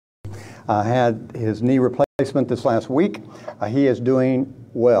had his knee replacement this last week. He is doing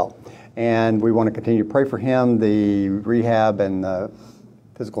well, and we want to continue to pray for him. The rehab and the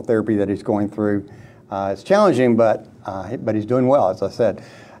physical therapy that he's going through is challenging, but he's doing well, as I said.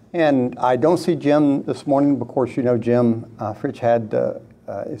 And I don't see Jim this morning. Of course, you know Jim Fritsch had,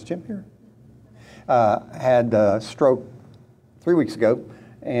 is Jim here? Had a stroke 3 weeks ago.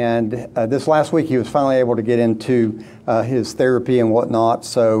 And this last week, he was finally able to get into his therapy and whatnot,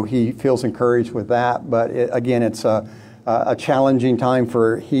 so he feels encouraged with that. But again, it's a challenging time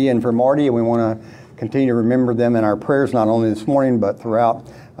for he and for Marty, and we want to continue to remember them in our prayers, not only this morning, but throughout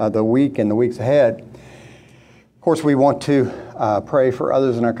the week and the weeks ahead. Of course, we want to pray for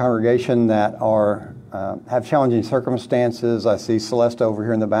others in our congregation that are have challenging circumstances. I see Celeste over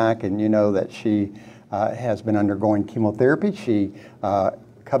here in the back, and you know that she has been undergoing chemotherapy. She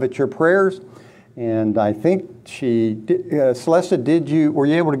covets your prayers, and I think she did. Celeste, were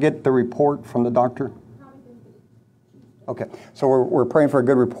you able to get the report from the doctor? Okay, so we're praying for a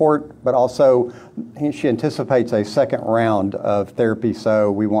good report, but also she anticipates a second round of therapy,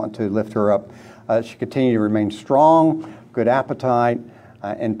 so we want to lift her up. She continue to remain strong, good appetite,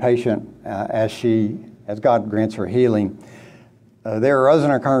 and patient as God grants her healing. There are others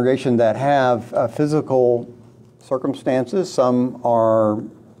in our congregation that have physical circumstances. Some are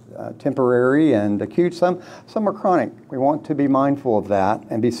temporary and acute. Some are chronic. We want to be mindful of that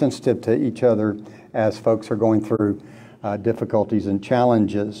and be sensitive to each other as folks are going through difficulties and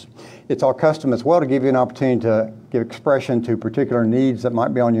challenges. It's our custom as well to give you an opportunity to give expression to particular needs that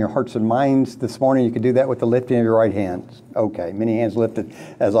might be on your hearts and minds this morning. You can do that with the lifting of your right hands. Okay, many hands lifted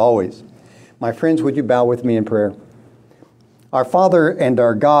as always. My friends, would you bow with me in prayer? Our Father and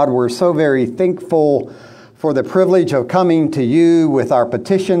our God, we're so very thankful for the privilege of coming to you with our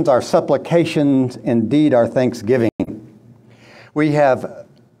petitions, our supplications, indeed our thanksgiving. We have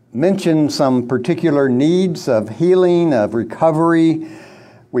mentioned some particular needs of healing, of recovery.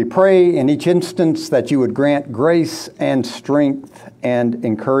 We pray in each instance that you would grant grace and strength and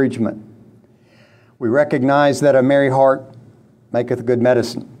encouragement. We recognize that a merry heart maketh good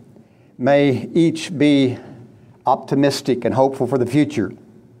medicine. May each be optimistic and hopeful for the future.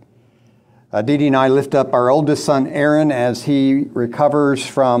 Dee Dee and I lift up our oldest son, Aaron, as he recovers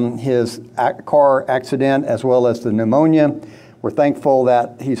from his car accident as well as the pneumonia. We're thankful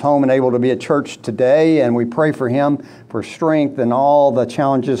that he's home and able to be at church today, and we pray for him for strength and all the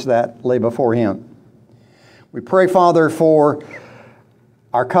challenges that lay before him. We pray, Father, for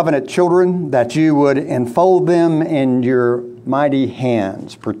our covenant children, that you would enfold them in your mighty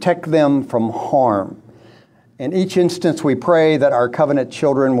hands, protect them from harm. In each instance, we pray that our covenant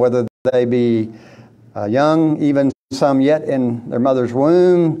children, whether they be young, even some yet in their mother's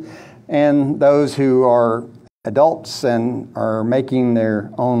womb, and those who are adults and are making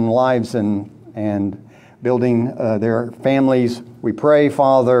their own lives and building their families, we pray,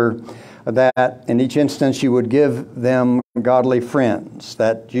 Father, that in each instance you would give them godly friends,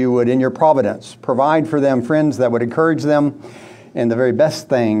 that you would, in your providence, provide for them friends that would encourage them in the very best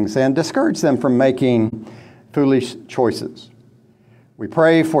things and discourage them from making foolish choices. We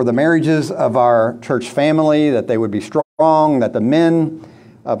pray for the marriages of our church family, that they would be strong, that the men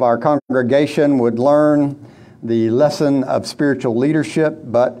of our congregation would learn the lesson of spiritual leadership,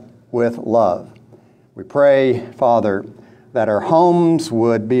 but with love. We pray, Father, that our homes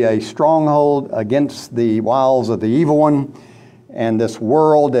would be a stronghold against the wiles of the evil one and this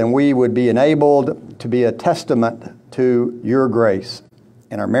world, and we would be enabled to be a testament to your grace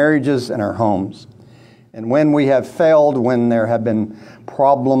in our marriages and our homes. And when we have failed, when there have been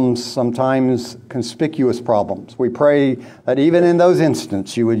problems, sometimes conspicuous problems, we pray that even in those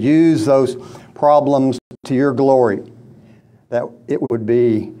instances, you would use those problems to your glory, that it would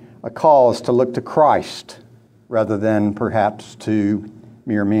be a cause to look to Christ rather than perhaps to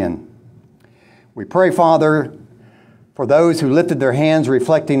mere men. We pray, Father, for those who lifted their hands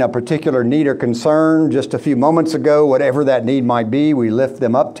reflecting a particular need or concern just a few moments ago, whatever that need might be, we lift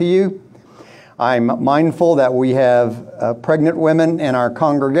them up to you. I'm mindful that we have pregnant women in our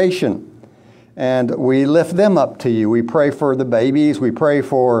congregation, and we lift them up to you. We pray for the babies. We pray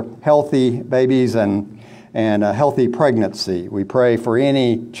for healthy babies and a healthy pregnancy. We pray for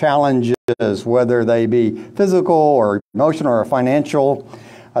any challenges, whether they be physical or emotional or financial,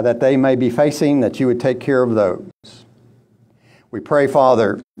 that they may be facing, that you would take care of those. We pray,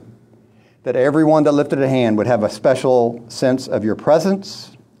 Father, that everyone that lifted a hand would have a special sense of your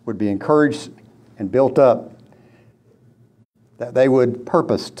presence, would be encouraged and built up, that they would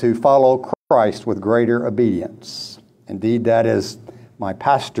purpose to follow Christ with greater obedience. Indeed, that is my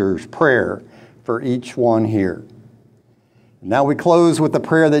pastor's prayer for each one here. Now we close with the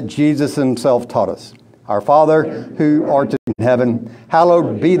prayer that Jesus himself taught us. Our Father, who art in heaven,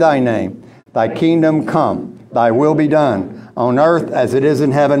 hallowed be thy name. Thy kingdom come, thy will be done, on earth as it is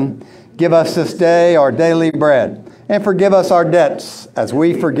in heaven. Give us this day our daily bread, and forgive us our debts as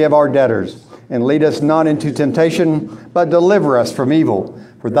we forgive our debtors. And lead us not into temptation, but deliver us from evil.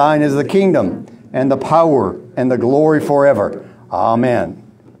 For thine is the kingdom, and the power, and the glory forever. Amen.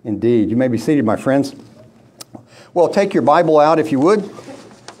 Indeed. You may be seated, my friends. Well, take your Bible out, if you would,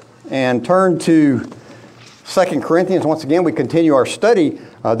 and turn to 2 Corinthians. Once again, we continue our study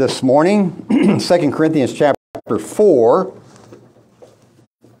this morning. 2 Corinthians chapter 4.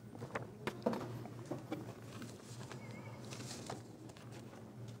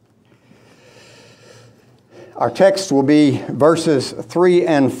 Our text will be verses 3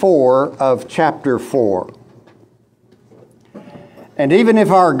 and 4 of chapter 4. And even if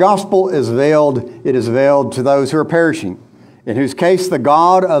our gospel is veiled, it is veiled to those who are perishing, in whose case the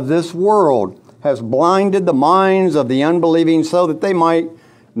God of this world has blinded the minds of the unbelieving so that they might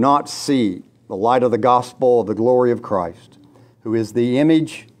not see the light of the gospel of the glory of Christ, who is the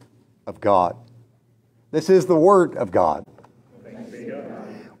image of God. This is the word of God.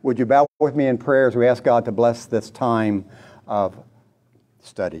 Would you bow with me in prayer as we ask God to bless this time of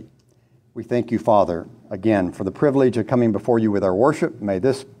study? We thank you, Father, again, for the privilege of coming before you with our worship. May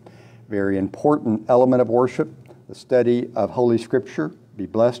this very important element of worship, the study of Holy Scripture, be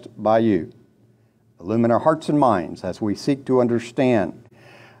blessed by you. Illumine our hearts and minds as we seek to understand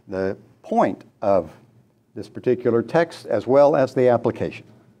the point of this particular text as well as the application.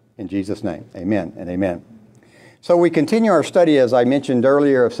 In Jesus' name, amen and amen. So we continue our study, as I mentioned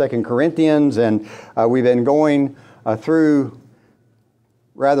earlier, of 2 Corinthians, and we've been going through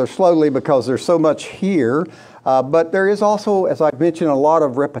rather slowly because there's so much here, but there is also, as I've mentioned, a lot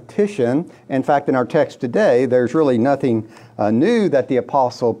of repetition. In fact, in our text today, there's really nothing new that the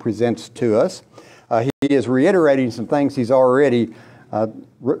apostle presents to us. He is reiterating some things he's already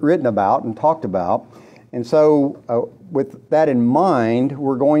written about and talked about. And so with that in mind,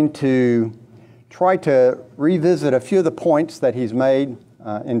 we're going to try to revisit a few of the points that he's made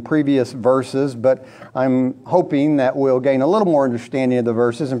in previous verses, but I'm hoping that we'll gain a little more understanding of the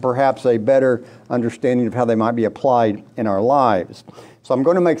verses and perhaps a better understanding of how they might be applied in our lives. So I'm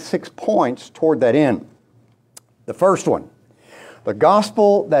going to make 6 points toward that end. The first one, the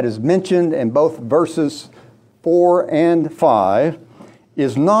gospel that is mentioned in both verses 4 and 5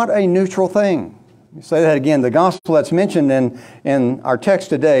 is not a neutral thing. Let me say that again. The gospel that's mentioned in our text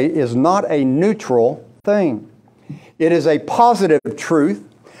today is not a neutral thing. It is a positive truth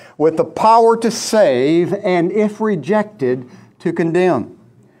with the power to save and, if rejected, to condemn.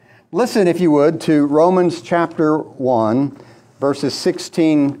 Listen, if you would, to Romans chapter 1, verses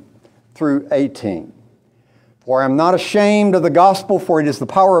 16 through 18. For I am not ashamed of the gospel, for it is the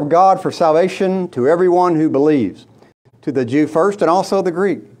power of God for salvation to everyone who believes, to the Jew first and also the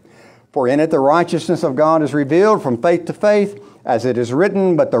Greek. For in it the righteousness of God is revealed from faith to faith, as it is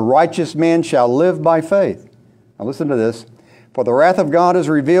written, but the righteous man shall live by faith. Now listen to this. For the wrath of God is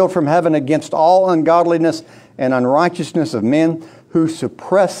revealed from heaven against all ungodliness and unrighteousness of men who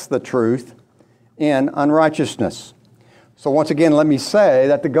suppress the truth in unrighteousness. So once again, let me say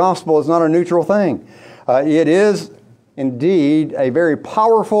that the gospel is not a neutral thing. It is indeed a very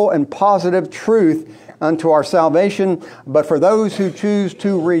powerful and positive truth unto our salvation, but for those who choose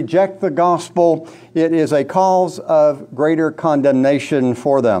to reject the gospel, it is a cause of greater condemnation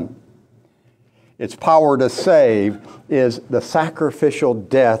for them. Its power to save is the sacrificial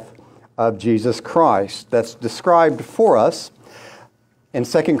death of Jesus Christ that's described for us in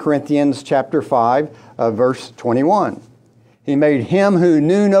 2 Corinthians chapter 5, verse 21. He made him who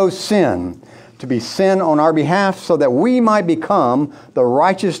knew no sin to be sin on our behalf so that we might become the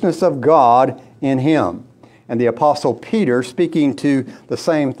righteousness of God in him. And the Apostle Peter, speaking to the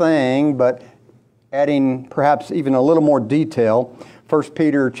same thing, but adding perhaps even a little more detail, 1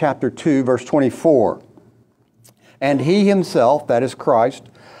 Peter chapter 2, verse 24. And he himself, that is Christ,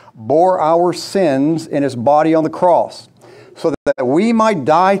 bore our sins in his body on the cross, so that we might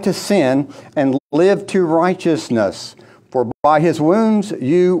die to sin and live to righteousness. For by his wounds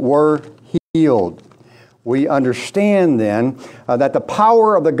you were healed. We understand then that the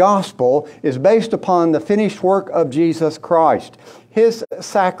power of the gospel is based upon the finished work of Jesus Christ, his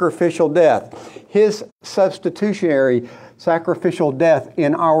sacrificial death, his substitutionary sacrificial death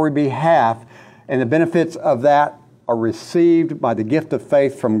in our behalf, and the benefits of that are received by the gift of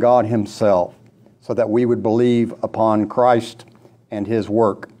faith from God himself, so that we would believe upon Christ and his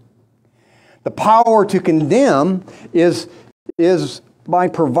work. The power to condemn is by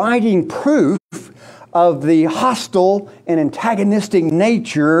providing proof of the hostile and antagonistic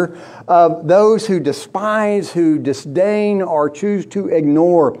nature of those who despise, who disdain, or choose to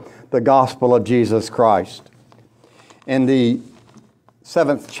ignore the gospel of Jesus Christ. In the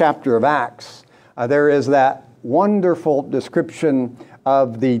 7th chapter of Acts, there is that wonderful description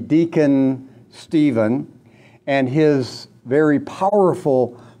of the deacon Stephen and his very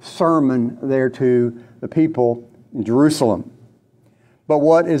powerful sermon there to the people in Jerusalem. But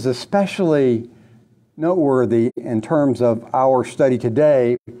what is especially noteworthy in terms of our study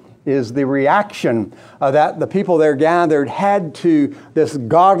today is the reaction that the people there gathered had to this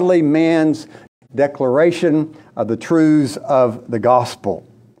godly man's declaration of the truths of the gospel.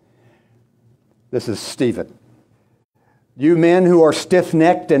 This is Stephen. You men who are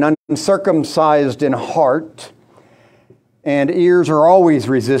stiff-necked and uncircumcised in heart and ears are always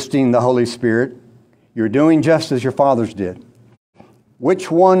resisting the Holy Spirit, you're doing just as your fathers did.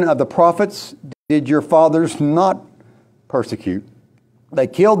 Which one of the prophets did your fathers not persecute? They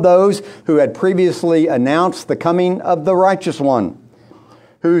killed those who had previously announced the coming of the righteous one,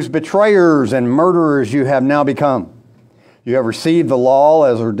 whose betrayers and murderers you have now become. You have received the law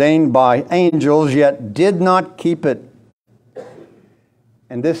as ordained by angels, yet did not keep it.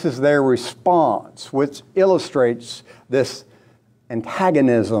 And this is their response, which illustrates this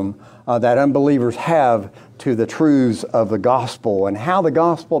antagonism that unbelievers have to the truths of the gospel, and how the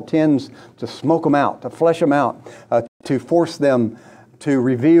gospel tends to smoke them out, to flesh them out, to force them to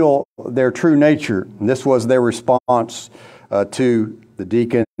reveal their true nature. And this was their response to the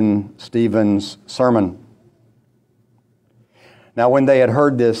deacon Stephen's sermon. Now, when they had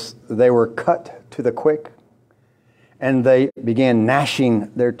heard this, they were cut to the quick, and they began gnashing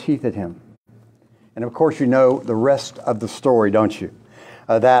their teeth at him. And of course, you know the rest of the story, don't you?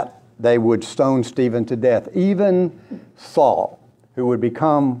 That they would stone Stephen to death. Even Saul, who would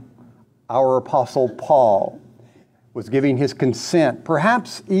become our apostle Paul, was giving his consent,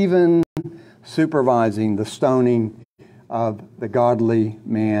 perhaps even supervising the stoning of the godly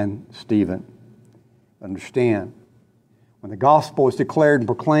man Stephen. Understand, when the gospel is declared and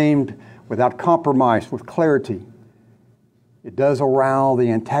proclaimed without compromise, with clarity, it does arouse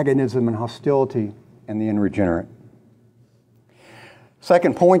the antagonism and hostility in the unregenerate.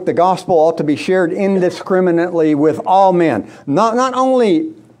 Second point, the gospel ought to be shared indiscriminately with all men. Not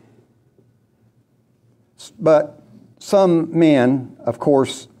only, but some men, of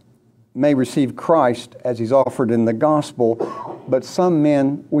course, may receive Christ as he's offered in the gospel, but some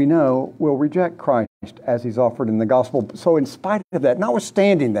men, we know, will reject Christ as he's offered in the gospel. So in spite of that,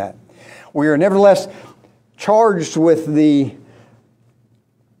 notwithstanding that, we are nevertheless charged with the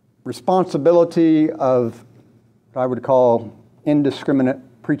responsibility of what I would call indiscriminate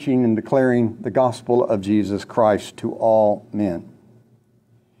preaching and declaring the gospel of Jesus Christ to all men.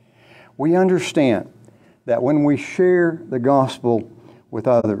 We understand that when we share the gospel with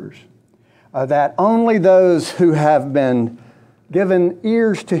others, that only those who have been given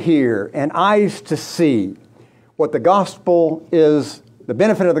ears to hear and eyes to see what the gospel is, the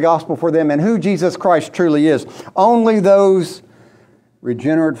benefit of the gospel for them, and who Jesus Christ truly is, only those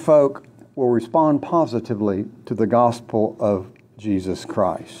regenerate folk will respond positively to the gospel of Jesus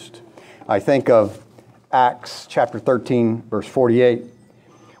Christ. I think of Acts chapter 13, verse 48.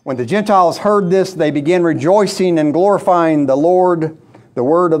 When the Gentiles heard this, they began rejoicing and glorifying the Lord, the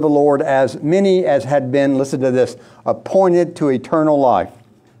word of the Lord, as many as had been, listen to this, appointed to eternal life,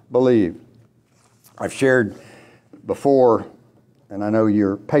 believed. I've shared before, and I know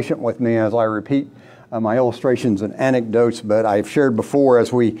you're patient with me as I repeat my illustrations and anecdotes, but I've shared before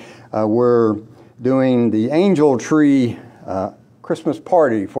as we were doing the angel tree Christmas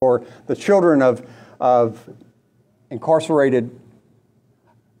party for the children of incarcerated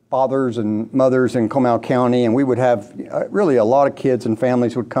fathers and mothers in Comal County, and we would have really a lot of kids and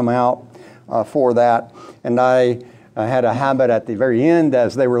families would come out for that. And I had a habit at the very end,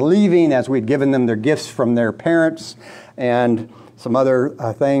 as they were leaving, as we'd given them their gifts from their parents and some other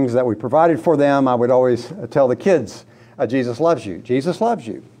things that we provided for them, I would always tell the kids, Jesus loves you. Jesus loves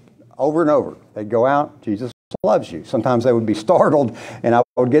you. Over and over. They'd go out, Jesus loves you. Sometimes they would be startled, and I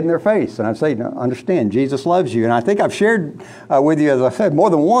would get in their face, and I'd say, no, understand, Jesus loves you. And I think I've shared with you, as I said, more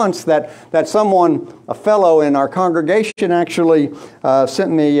than once, that someone, a fellow in our congregation, actually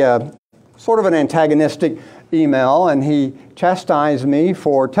sent me sort of an antagonistic email, and he chastised me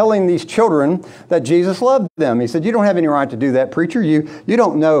for telling these children that Jesus loved them. He said, you don't have any right to do that, preacher. You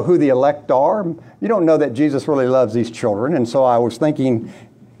don't know who the elect are. You don't know that Jesus really loves these children. And so I was thinking,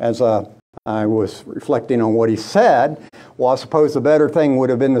 as I was reflecting on what he said, well, I suppose the better thing would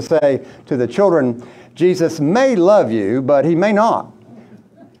have been to say to the children, Jesus may love you, but he may not.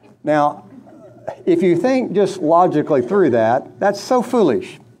 Now, if you think just logically through that, that's so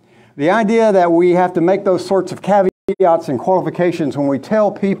foolish. The idea that we have to make those sorts of caveats and qualifications when we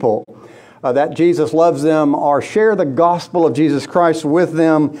tell people that Jesus loves them or share the gospel of Jesus Christ with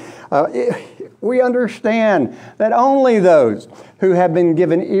them, we understand that only those who have been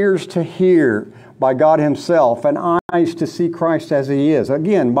given ears to hear by God Himself and eyes to see Christ as He is,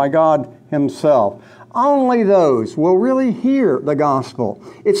 again, by God Himself, only those will really hear the gospel.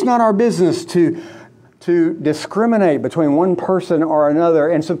 It's not our business to discriminate between one person or another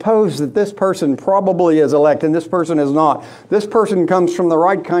and suppose that this person probably is elect and this person is not. This person comes from the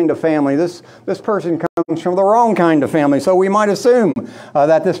right kind of family. This person comes from the wrong kind of family. So we might assume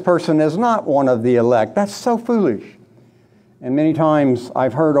that this person is not one of the elect. That's so foolish. And many times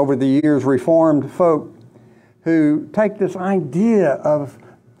I've heard over the years Reformed folk who take this idea of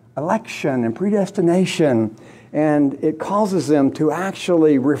election and predestination, and it causes them to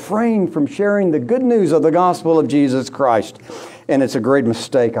actually refrain from sharing the good news of the gospel of Jesus Christ. And it's a great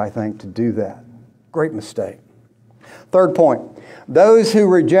mistake, I think, to do that. Great mistake. Third point, those who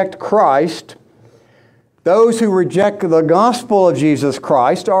reject Christ, those who reject the gospel of Jesus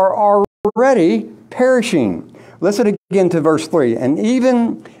Christ are already perishing. Listen again to verse 3. And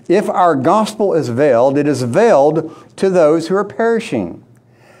even if our gospel is veiled, it is veiled to those who are perishing.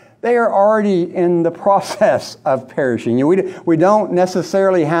 They are already in the process of perishing. We don't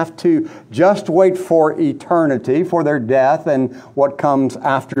necessarily have to just wait for eternity, for their death and what comes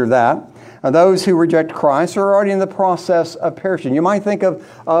after that. Those who reject Christ are already in the process of perishing. You might think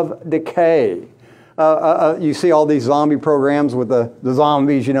of decay. You see all these zombie programs with the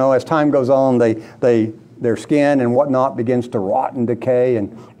zombies, as time goes on, their skin and whatnot begins to rot and decay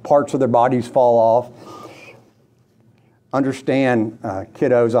and parts of their bodies fall off. Understand,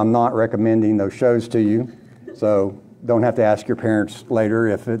 kiddos, I'm not recommending those shows to you, so don't have to ask your parents later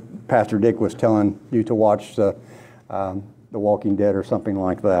if Pastor Dick was telling you to watch The Walking Dead or something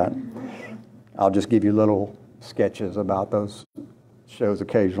like that. I'll just give you little sketches about those shows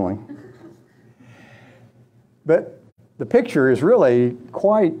occasionally. But the picture is really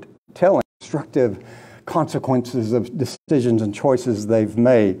quite telling, destructive consequences of decisions and choices they've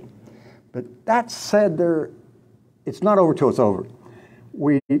made. But that said, it's not over till it's over.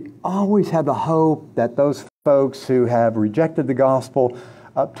 We always have the hope that those folks who have rejected the gospel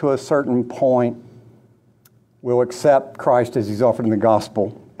up to a certain point will accept Christ as He's offered in the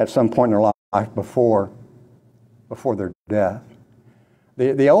gospel at some point in their life before their death.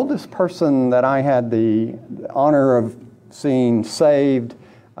 The oldest person that I had the honor of seeing saved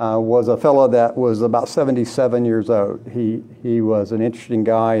was a fellow that was about 77 years old. He was an interesting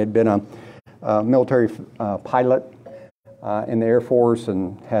guy. Had been a military pilot in the Air Force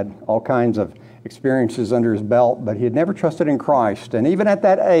and had all kinds of experiences under his belt, but he had never trusted in Christ. And even at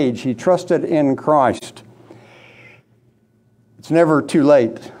that age, he trusted in Christ. It's never too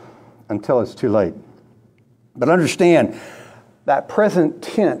late until it's too late. But understand that present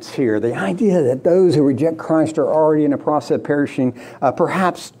tense here, the idea that those who reject Christ are already in the process of perishing,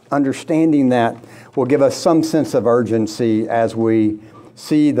 perhaps understanding that will give us some sense of urgency as we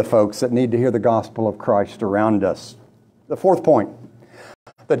see the folks that need to hear the gospel of Christ around us. The fourth point,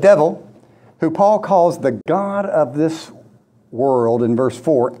 the devil, who Paul calls the god of this world in verse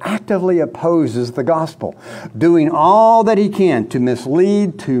 4, actively opposes the gospel, doing all that he can to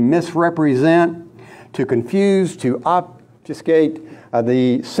mislead, to misrepresent, to confuse, to obfuscate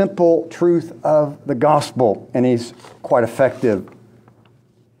the simple truth of the gospel. And he's quite effective.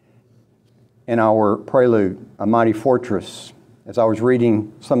 In our prelude, A Mighty Fortress, as I was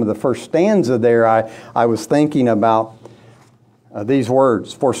reading some of the first stanza there, I was thinking about these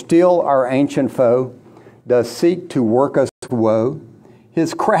words. For still our ancient foe does seek to work us woe.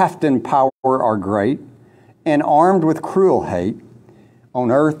 His craft and power are great, and armed with cruel hate,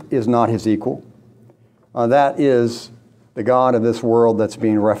 on earth is not his equal. That is the god of this world that's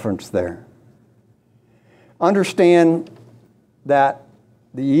being referenced there. Understand that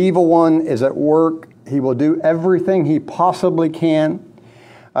the evil one is at work. He will do everything he possibly can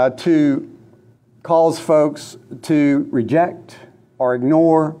to cause folks to reject or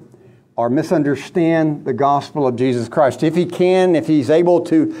ignore or misunderstand the gospel of Jesus Christ. If he can, if he's able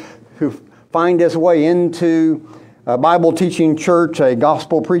to find his way into a Bible teaching church, a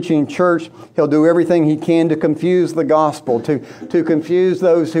gospel preaching church, he'll do everything he can to confuse the gospel, to confuse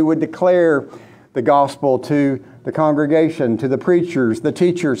those who would declare the gospel to the congregation, to the preachers, the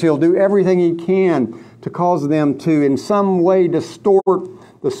teachers. He'll do everything he can to cause them to in some way distort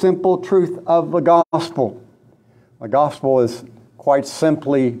the simple truth of the gospel. The gospel is quite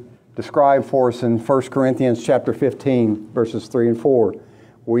simply described for us in 1 Corinthians chapter 15, verses 3 and 4.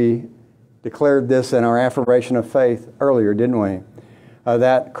 We declared this in our affirmation of faith earlier, didn't we?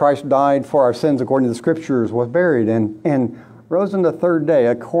 That Christ died for our sins according to the Scriptures, was buried, and rose on the third day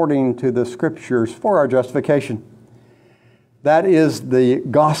according to the Scriptures for our justification. That is the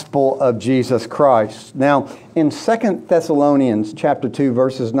gospel of Jesus Christ. Now, in 2 Thessalonians chapter 2,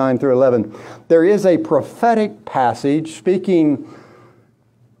 verses 9 through 11, there is a prophetic passage speaking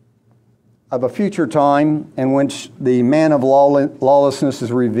of a future time in which the man of lawlessness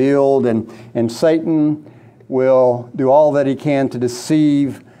is revealed, and Satan will do all that he can to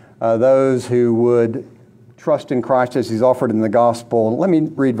deceive those who would trust in Christ as He's offered in the gospel. Let me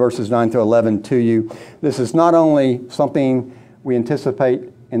read verses 9 through 11 to you. This is not only something we anticipate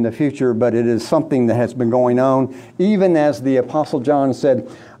in the future, but it is something that has been going on. Even as the Apostle John said,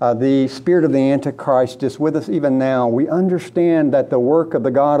 the spirit of the Antichrist is with us even now. We understand that the work of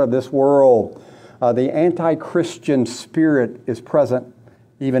the God of this world, the anti-Christian spirit, is present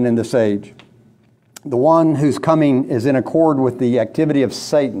even in this age. The one whose coming is in accord with the activity of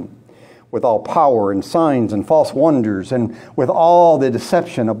Satan, with all power and signs and false wonders, and with all the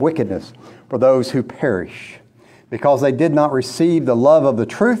deception of wickedness for those who perish, because they did not receive the love of the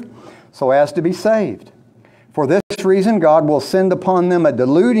truth so as to be saved. For this reason, God will send upon them a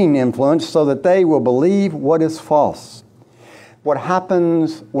deluding influence so that they will believe what is false. What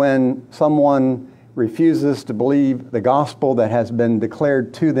happens when someone refuses to believe the gospel that has been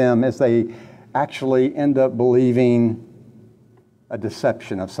declared to them is they actually end up believing a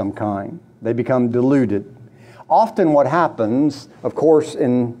deception of some kind. They become deluded. Often what happens, of course,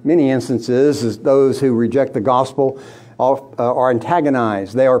 in many instances, is those who reject the gospel are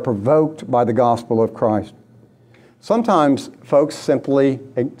antagonized. They are provoked by the gospel of Christ. Sometimes folks simply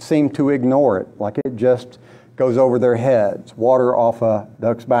seem to ignore it, like it just goes over their heads, water off a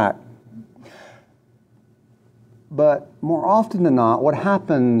duck's back. But more often than not, what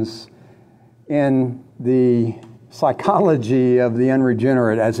happens in the psychology of the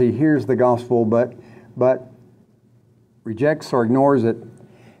unregenerate as he hears the gospel but rejects or ignores it,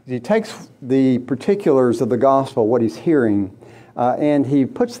 he takes the particulars of the gospel, what he's hearing, and he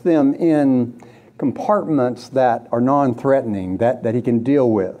puts them in compartments that are non-threatening, that he can deal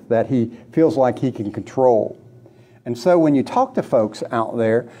with, that he feels like he can control. And so when you talk to folks out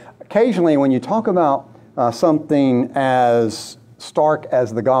there, occasionally when you talk about something as stark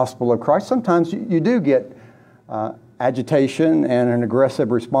as the gospel of Christ, sometimes you do get agitation and an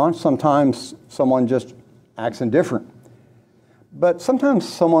aggressive response. Sometimes someone just acts indifferent. But sometimes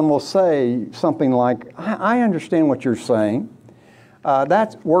someone will say something like, I understand what you're saying.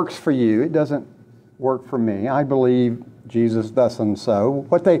 That works for you. It doesn't work for me. I believe Jesus thus and so.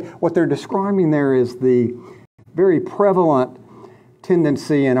 What they're describing there is the very prevalent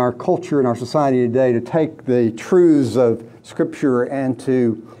tendency in our culture, in our society today, to take the truths of Scripture and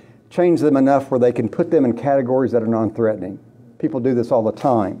to change them enough where they can put them in categories that are non-threatening. People do this all the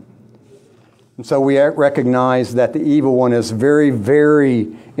time. And so we recognize that the evil one is very,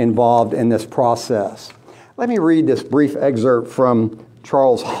 very involved in this process. Let me read this brief excerpt from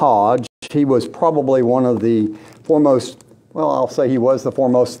Charles Hodge. He was probably one of the foremost, well, I'll say he was the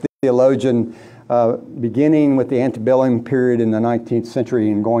foremost theologian beginning with the antebellum period in the 19th century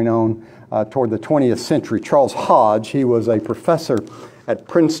and going on toward the 20th century. Charles Hodge, he was a professor at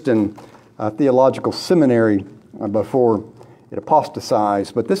Princeton Theological Seminary before it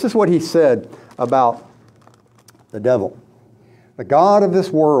apostatized. But this is what he said about the devil. The god of this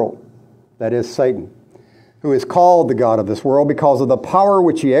world, that is Satan, who is called the god of this world because of the power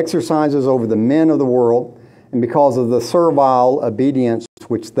which he exercises over the men of the world and because of the servile obedience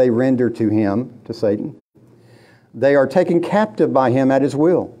which they render to him, to Satan. They are taken captive by him at his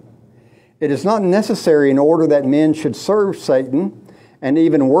will. It is not necessary in order that men should serve Satan and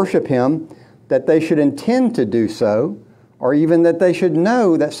even worship him that they should intend to do so, or even that they should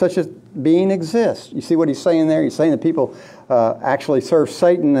know that such a being exists. You see what he's saying there? He's saying that people actually serve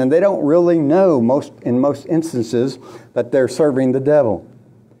Satan and they don't really know, in most instances, that they're serving the devil.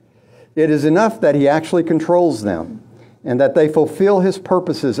 It is enough that he actually controls them and that they fulfill his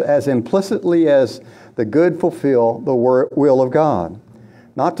purposes as implicitly as the good fulfill the will of God.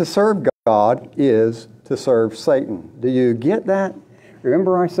 Not to serve God is to serve Satan. Do you get that?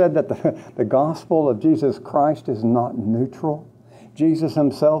 Remember I said that the gospel of Jesus Christ is not neutral? Jesus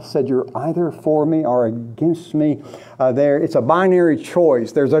himself said, you're either for me or against me. It's a binary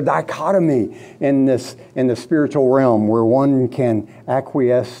choice. There's a dichotomy in the spiritual realm where one can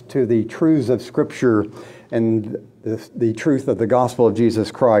acquiesce to the truths of Scripture and the truth of the gospel of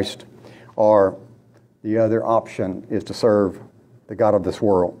Jesus Christ, or the other option is to serve the god of this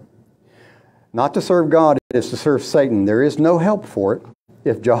world. Not to serve God is to serve Satan. There is no help for it.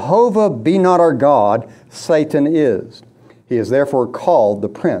 If Jehovah be not our God, Satan is. He is therefore called the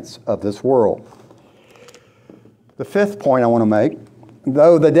prince of this world. The fifth point I want to make,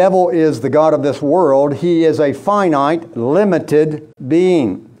 though the devil is the god of this world, he is a finite, limited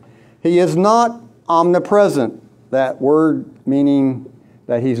being. He is not omnipresent. That word meaning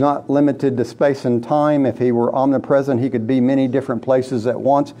that he's not limited to space and time. If he were omnipresent, he could be many different places at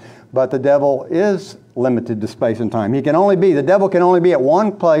once. But the devil is limited to space and time. The devil can only be at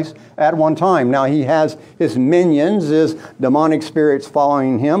one place at one time. Now he has his minions, his demonic spirits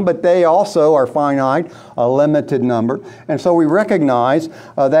following him, but they also are finite, a limited number. And so we recognize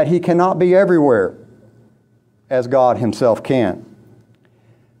that he cannot be everywhere as God himself can.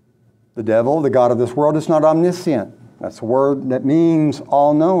 The devil, the god of this world, is not omniscient. That's a word that means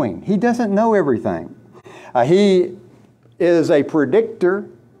all-knowing. He doesn't know everything. He is a predictor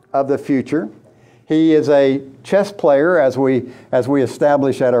of the future. He is a chess player, as we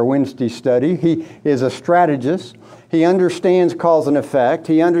established at our Wednesday study. He is a strategist. He understands cause and effect.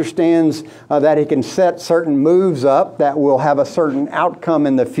 He understands that he can set certain moves up that will have a certain outcome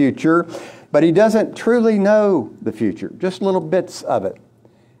in the future. But he doesn't truly know the future, just little bits of it.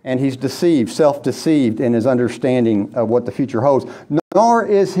 And he's deceived, self-deceived in his understanding of what the future holds. Nor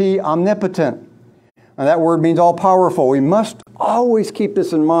is he omnipotent. And that word means all-powerful. We must always keep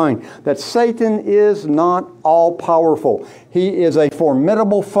this in mind, that Satan is not all-powerful. He is a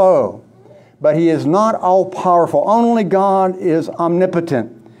formidable foe, but he is not all-powerful. Only God is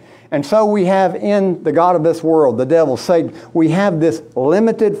omnipotent. And so we have in the god of this world, the devil, Satan, we have this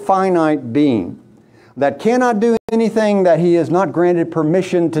limited, finite being that cannot do anything that he is not granted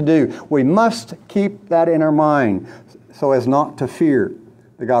permission to do. We must keep that in our mind so as not to fear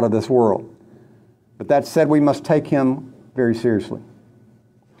the god of this world. But that said, we must take him very seriously.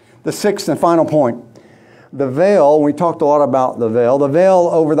 The sixth and final point, the veil, we talked a lot about the veil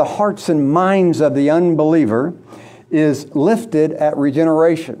over the hearts and minds of the unbeliever is lifted at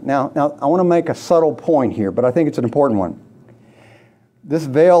regeneration. Now I want to make a subtle point here, but I think it's an important one. This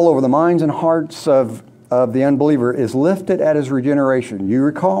veil over the minds and hearts of the unbeliever is lifted at his regeneration. You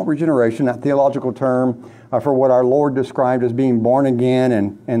recall regeneration, that theological term for what our Lord described as being born again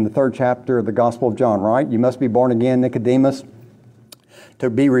in the 3rd chapter of the Gospel of John, right? You must be born again, Nicodemus. To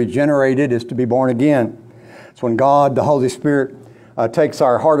be regenerated is to be born again. It's when God, the Holy Spirit, takes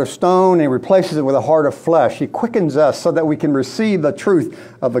our heart of stone and replaces it with a heart of flesh. He quickens us so that we can receive the truth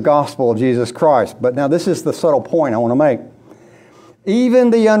of the gospel of Jesus Christ. But now this is the subtle point I want to make. Even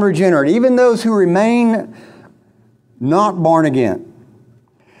the unregenerate, even those who remain not born again,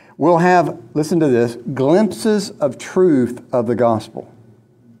 will have, listen to this, glimpses of truth of the gospel.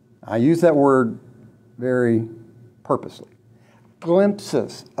 I use that word very purposely.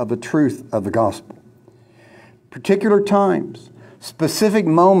 Glimpses of the truth of the gospel. Particular times, specific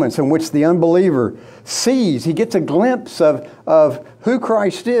moments in which the unbeliever sees, he gets a glimpse of who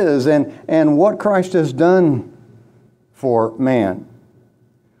Christ is and what Christ has done for man.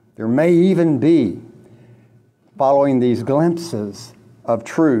 There may even be, following these glimpses of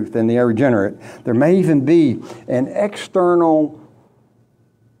truth in the unregenerate, there may even be an external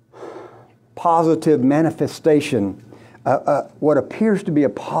positive manifestation, what appears to be a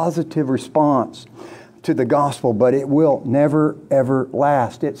positive response to the gospel, but it will never, ever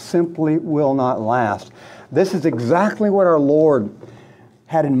last. It simply will not last. This is exactly what our Lord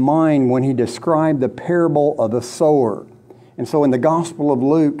had in mind when he described the parable of the sower. And so in the Gospel of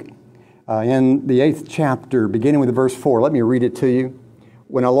Luke, in the 8th chapter, beginning with verse 4, let me read it to you.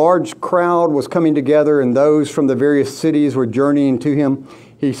 When a large crowd was coming together and those from the various cities were journeying to him,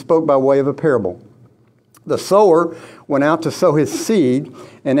 he spoke by way of a parable. The sower went out to sow his seed,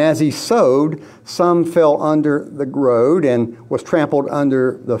 and as he sowed, some fell under the road and was trampled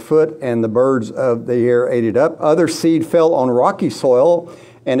under the foot, and the birds of the air ate it up. Other seed fell on rocky soil,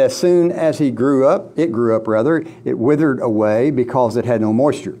 and as soon as it grew up, it withered away because it had no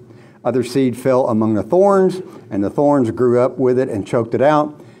moisture. Other seed fell among the thorns, and the thorns grew up with it and choked it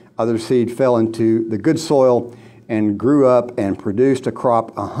out. Other seed fell into the good soil and grew up and produced a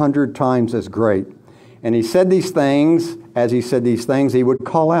crop 100 times as great. And he said these things, as he said these things, he would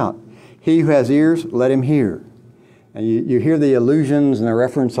call out, "He who has ears, let him hear." And you hear the allusions and the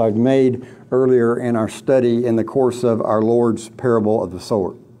reference I've made earlier in our study in the course of our Lord's parable of the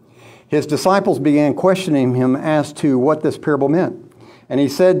sower. His disciples began questioning him as to what this parable meant. And he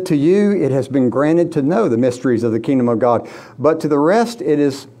said, "To you it has been granted to know the mysteries of the kingdom of God, but to the rest it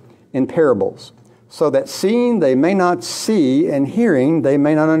is in parables, so that seeing they may not see, and hearing they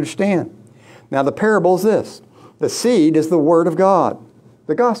may not understand." Now the parable is this. The seed is the word of God,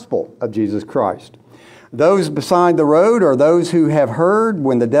 the gospel of Jesus Christ. Those beside the road are those who have heard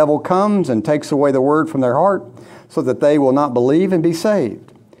when the devil comes and takes away the word from their heart, so that they will not believe and be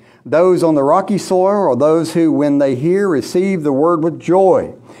saved. Those on the rocky soil are those who, when they hear, receive the word with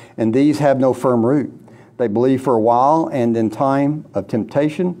joy, and these have no firm root. They believe for a while, and in time of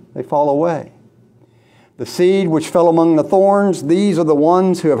temptation, they fall away. The seed which fell among the thorns, these are the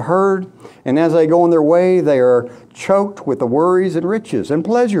ones who have heard, and as they go on their way, they are choked with the worries and riches and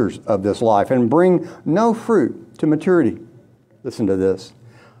pleasures of this life, and bring no fruit to maturity. Listen to this.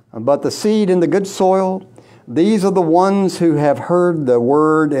 But the seed in the good soil, these are the ones who have heard the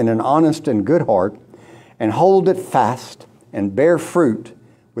word in an honest and good heart, and hold it fast, and bear fruit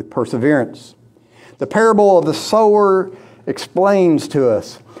with perseverance. The parable of the sower explains to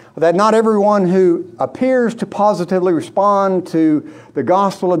us that not everyone who appears to positively respond to the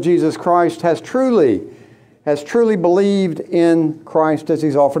gospel of Jesus Christ has truly believed in Christ as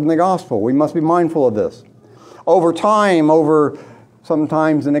He's offered in the gospel. We must be mindful of this. Over time, over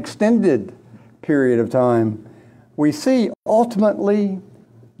sometimes an extended period of time, we see ultimately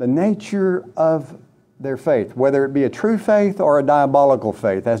the nature of their faith, whether it be a true faith or a diabolical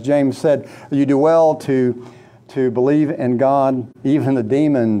faith. As James said, you do well to believe in God. Even the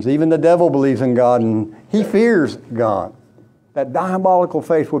demons, even the devil believes in God, and he fears God. That diabolical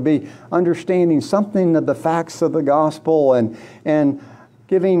faith would be understanding something of the facts of the gospel and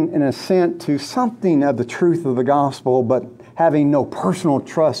giving an assent to something of the truth of the gospel, but having no personal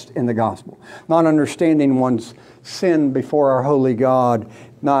trust in the gospel. Not understanding one's sin before our holy God,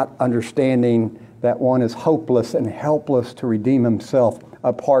 not understanding that one is hopeless and helpless to redeem himself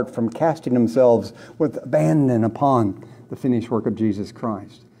apart from casting themselves with abandon upon the finished work of Jesus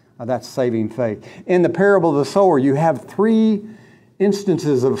Christ. That's saving faith. In the parable of the sower, you have 3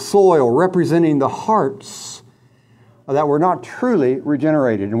 instances of soil representing the hearts that were not truly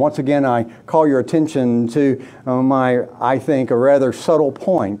regenerated. And once again, I call your attention to I think, a rather subtle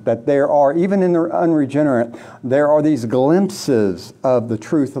point, that there are, even in the unregenerate, there are these glimpses of the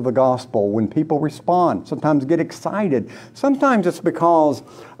truth of the gospel when people respond, sometimes get excited. Sometimes it's because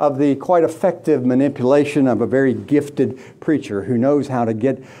of the quite effective manipulation of a very gifted preacher who knows how to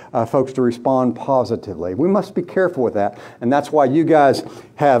get folks to respond positively. We must be careful with that, and that's why you guys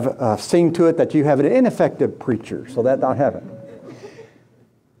have seen to it that you have an ineffective preacher, so that not happen.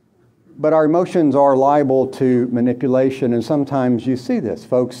 But our emotions are liable to manipulation, and sometimes you see this.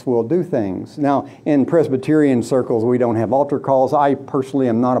 Folks will do things. Now, in Presbyterian circles, we don't have altar calls. I personally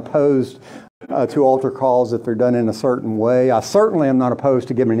am not opposed to altar calls if they're done in a certain way. I certainly am not opposed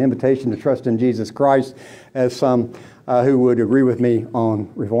to giving an invitation to trust in Jesus Christ, as some who would agree with me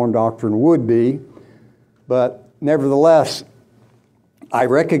on Reformed doctrine would be. But nevertheless, I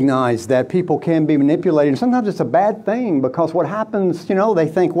recognize that people can be manipulated. And sometimes it's a bad thing, because what happens, they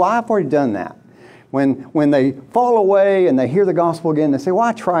think, well, I've already done that. When they fall away and they hear the gospel again, they say, well,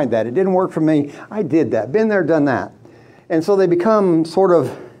 I tried that. It didn't work for me. I did that. Been there, done that. And so they become sort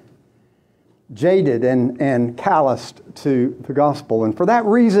of jaded and calloused to the gospel. And for that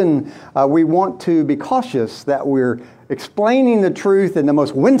reason, we want to be cautious that we're explaining the truth in the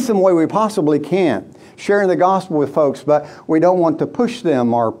most winsome way we possibly can, sharing the gospel with folks, but we don't want to push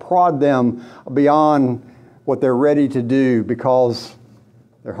them or prod them beyond what they're ready to do because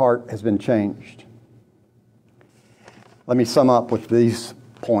their heart has been changed. Let me sum up with these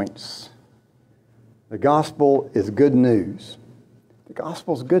points. The gospel is good news. The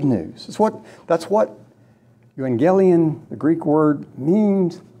gospel is good news. That's what euangelion, the Greek word,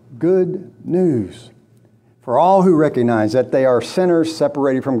 means, good news. For all who recognize that they are sinners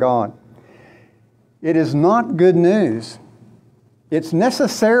separated from God. It is not good news. It's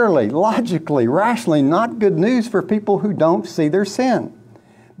necessarily, logically, rationally not good news for people who don't see their sin,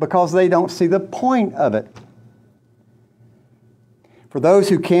 because they don't see the point of it. For those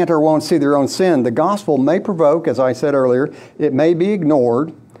who can't or won't see their own sin, the gospel may provoke, as I said earlier, it may be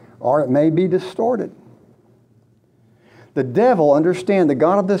ignored, or it may be distorted. The devil, understand, the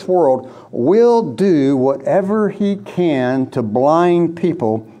God of this world, will do whatever he can to blind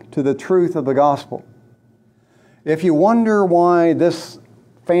people to the truth of the gospel. If you wonder why this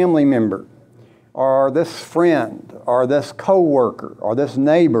family member, or this friend, or this coworker, or this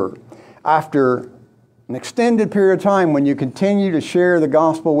neighbor, after an extended period of time when you continue to share the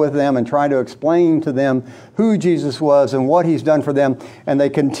gospel with them and try to explain to them who Jesus was and what He's done for them, and they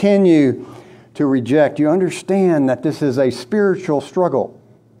continue to reject, you understand that this is a spiritual struggle.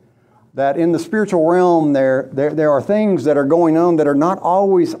 That in the spiritual realm there are things that are going on that are not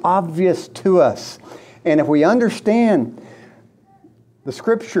always obvious to us. And if we understand the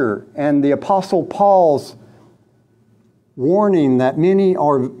Scripture and the Apostle Paul's warning that many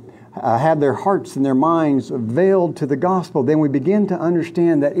are have their hearts and their minds veiled to the gospel, then we begin to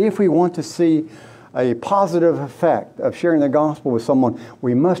understand that if we want to see a positive effect of sharing the gospel with someone,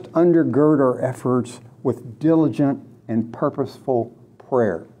 we must undergird our efforts with diligent and purposeful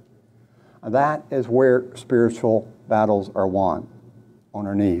prayer. That is where spiritual battles are won, on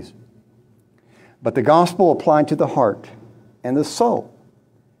our knees. But the gospel applied to the heart and the soul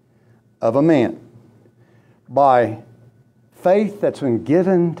of a man by faith that's been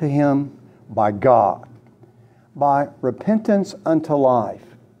given to him by God, by repentance unto life,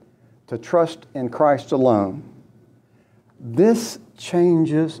 to trust in Christ alone. This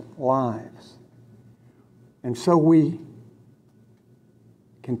changes lives. And so we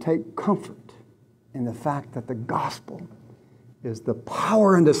can take comfort in the fact that the gospel is the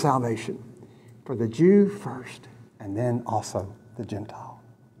power unto salvation for the Jew first and then also the Gentile.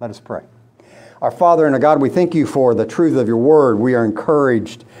 Let us pray. Our Father and our God, we thank you for the truth of your word. We are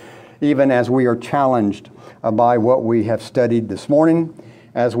encouraged even as we are challenged by what we have studied this morning,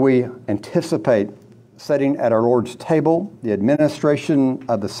 as we anticipate sitting at our Lord's table, the administration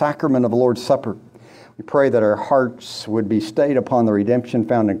of the sacrament of the Lord's Supper. We pray that our hearts would be stayed upon the redemption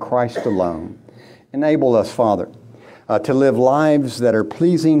found in Christ alone. Enable us, Father, to live lives that are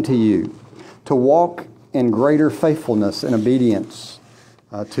pleasing to you, to walk in greater faithfulness and obedience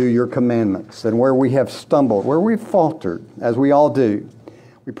to your commandments. And where we have stumbled, where we've faltered, as we all do,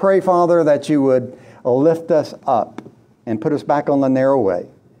 we pray, Father, that you would lift us up and put us back on the narrow way.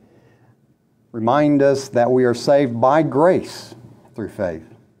 Remind us that we are saved by grace through faith,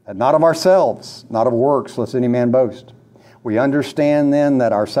 and not of ourselves, not of works, lest any man boast. We understand then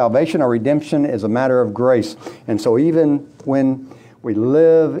that our salvation, our redemption is a matter of grace. And so even when we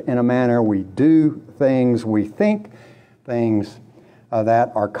live in a manner, we do things, we think things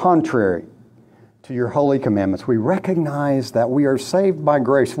that are contrary to your holy commandments, we recognize that we are saved by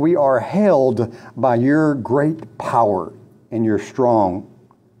grace. We are held by your great power in your strong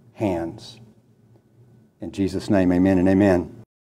hands. In Jesus' name, amen and amen.